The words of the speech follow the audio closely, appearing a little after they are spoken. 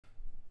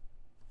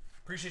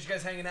Appreciate you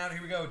guys hanging out.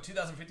 Here we go.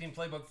 2015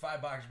 Playbook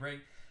 5-box break.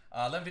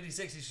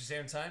 11:56 Eastern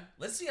Standard Time.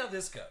 Let's see how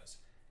this goes.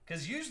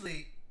 Because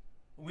usually,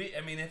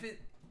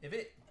 if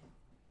it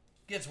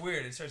gets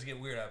weird, it starts to get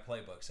weird out of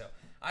Playbook. So,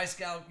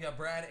 iScout, you got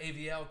Brad,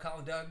 AVL,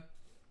 Colin Doug,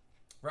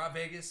 Rob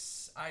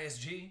Vegas,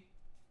 ISG,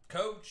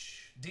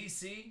 Coach,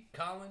 DC,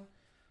 Colin,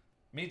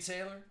 me,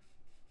 Taylor.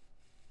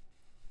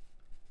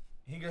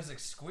 He goes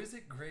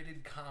exquisite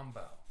graded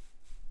combo.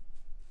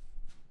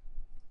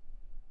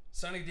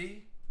 Sonny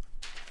D.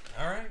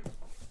 All right.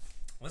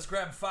 Let's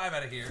grab 5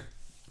 out of here.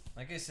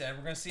 Like I said,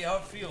 we're going to see how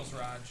it feels,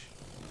 Raj.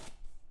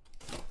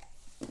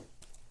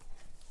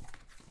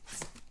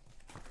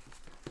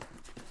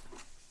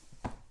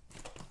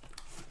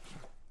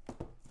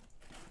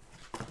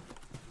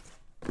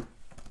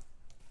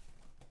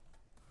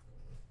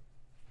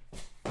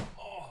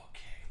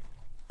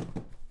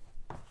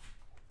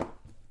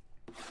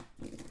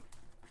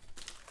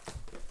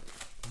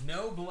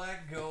 No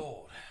black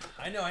gold.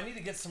 I know, I need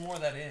to get some more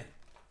of that in.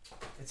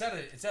 It's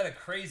at a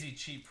crazy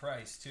cheap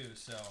price too,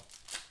 so.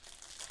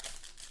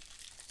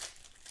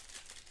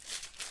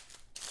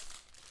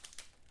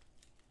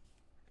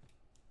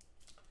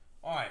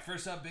 All right,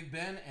 first up, Big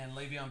Ben and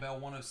Le'Veon Bell,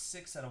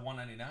 106 out of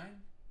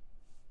 199.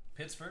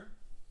 Pittsburgh.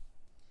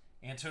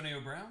 Antonio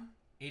Brown,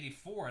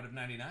 84 out of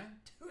 99.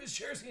 To his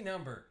jersey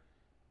number.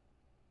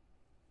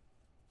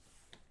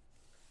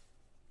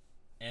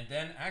 And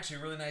then, actually,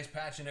 a really nice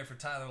patch in there for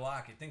Tyler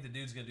Lockett. I think the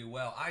dude's going to do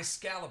well. I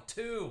Scallop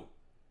 2.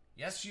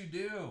 Yes, you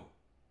do.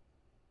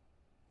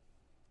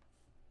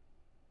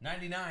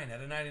 99 out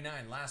of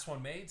 99. Last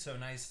one made, so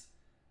nice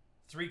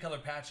 3-color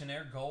patch in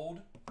there.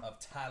 Gold of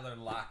Tyler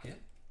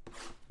Lockett.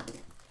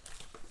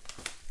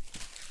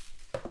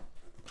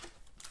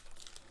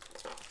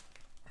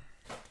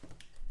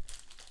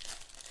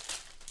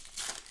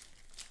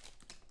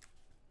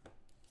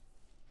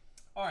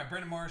 All right,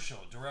 Brandon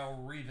Marshall,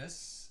 Darrelle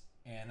Revis.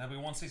 And that'll be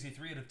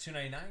 163 out of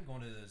 299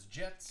 going to those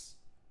Jets.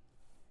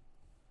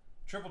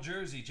 Triple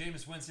jersey,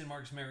 Jameis Winston,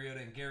 Marcus Mariota,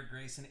 and Garrett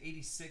Grayson.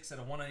 86 out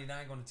of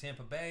 199 going to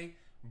Tampa Bay.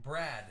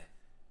 Brad,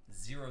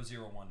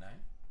 0019.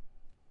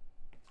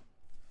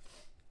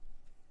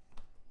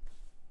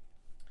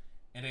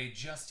 And a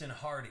Justin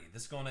Hardy.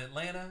 This going to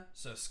Atlanta.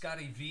 So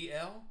Scotty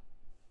VL.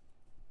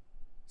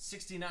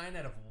 69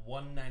 out of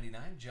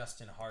 199,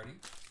 Justin Hardy.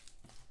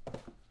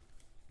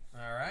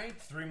 All right,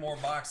 3 more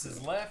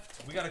boxes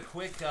left. We got a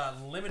quick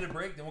limited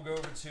break, then we'll go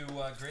over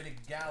to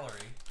Graded Gallery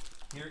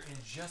here in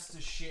just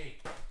a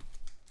shake.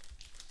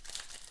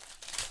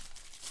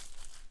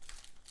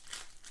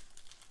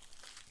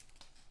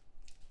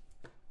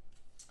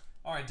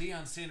 All right,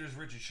 Deion Sanders,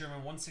 Richard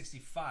Sherman,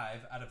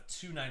 165 out of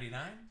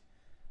 299.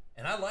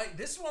 And I like,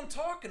 this is what I'm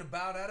talking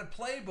about out of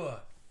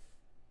Playbook.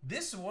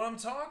 This is what I'm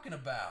talking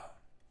about.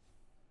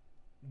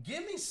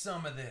 Give me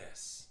some of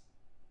this.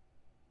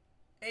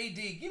 AD,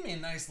 give me a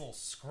nice little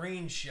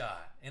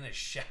screenshot and a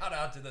shout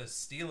out to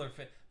those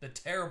the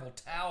terrible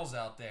towels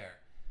out there.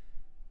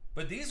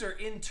 But these are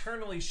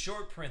internally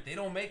short print. They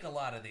don't make a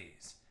lot of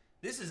these.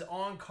 This is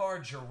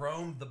on-card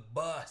Jerome the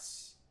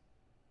Bus.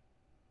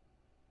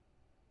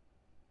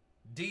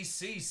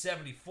 DC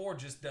 74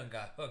 just done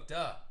got hooked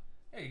up.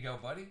 There you go,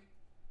 buddy.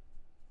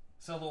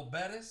 So a little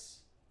Bettis.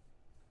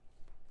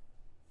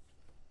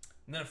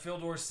 And then a Phil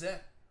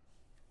Dorsett.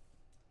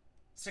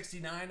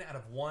 69 out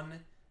of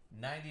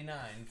 199,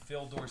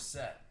 Phil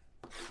Dorsett.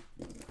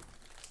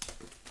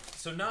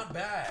 So not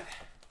bad.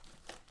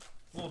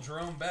 Little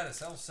Jerome Bettis,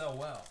 that'll sell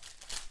well.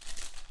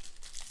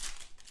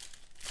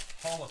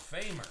 Hall of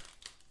Famer.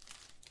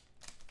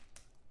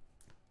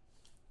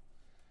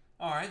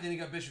 All right, then you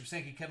got Bishop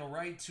Sankey, Kendall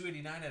Wright,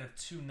 289 out of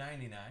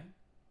 299.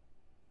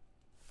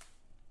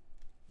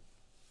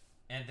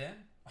 And then,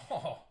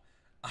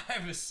 I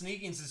have a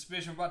sneaking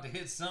suspicion we're about to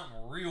hit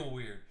something real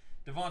weird.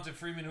 Devonta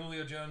Freeman,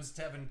 Julio Jones,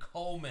 Tevin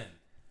Coleman.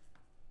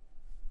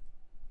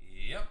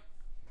 Yep.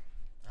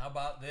 How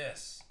about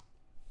this?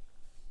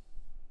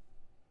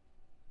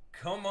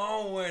 Come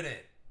on with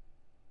it.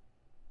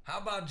 How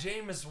about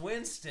Jameis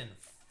Winston?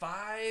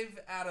 5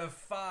 out of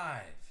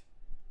 5.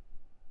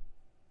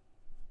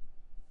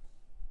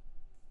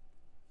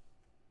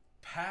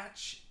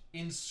 Patch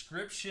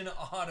Inscription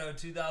Auto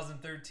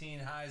 2013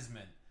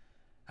 Heisman.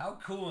 How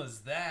cool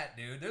is that,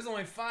 dude? There's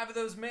only 5 of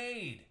those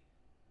made.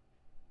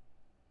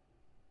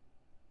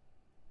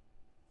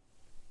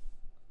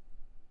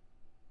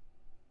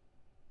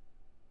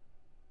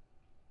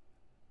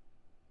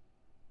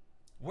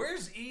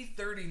 Where's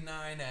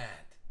E39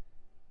 at?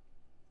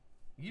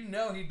 You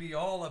know he'd be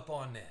all up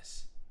on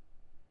this.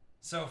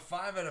 So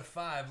 5 out of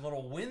 5,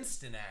 little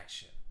Winston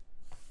action.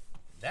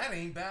 That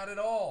ain't bad at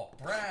all.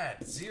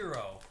 Brad,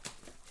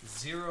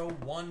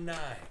 0019.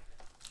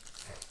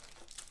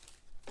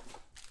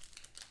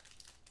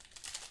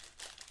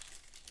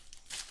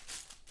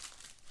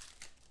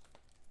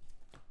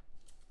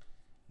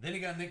 Then you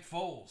got Nick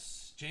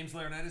Foles. James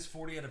Laurinaitis,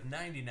 40 out of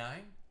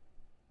 99.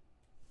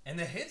 And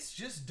the hits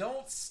just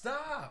don't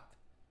stop.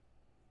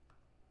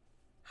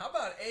 How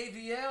about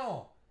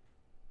AVL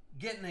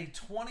getting a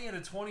 20 out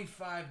of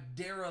 25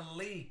 Dara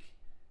Leak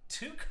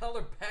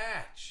 2-color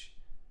patch?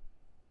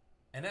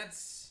 And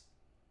that's...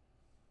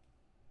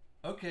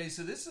 Okay,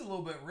 so this is a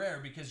little bit rare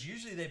because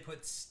usually they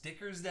put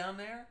stickers down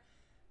there.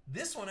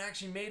 This one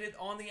actually made it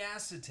on the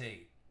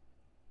acetate.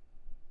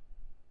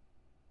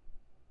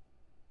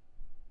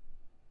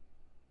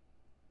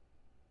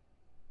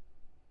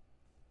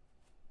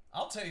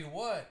 I'll tell you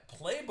what,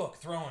 Playbook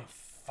throwing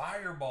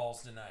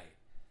fireballs tonight.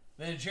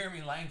 Then a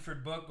Jeremy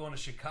Langford book going to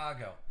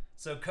Chicago.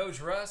 So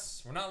Coach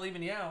Russ, we're not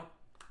leaving you out.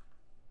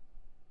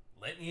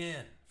 Letting you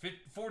in.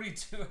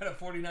 42 out of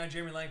 49,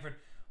 Jeremy Langford.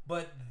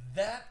 But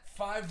that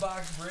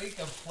 5-box break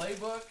of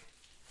Playbook,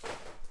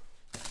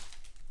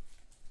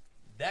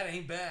 that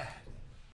ain't bad.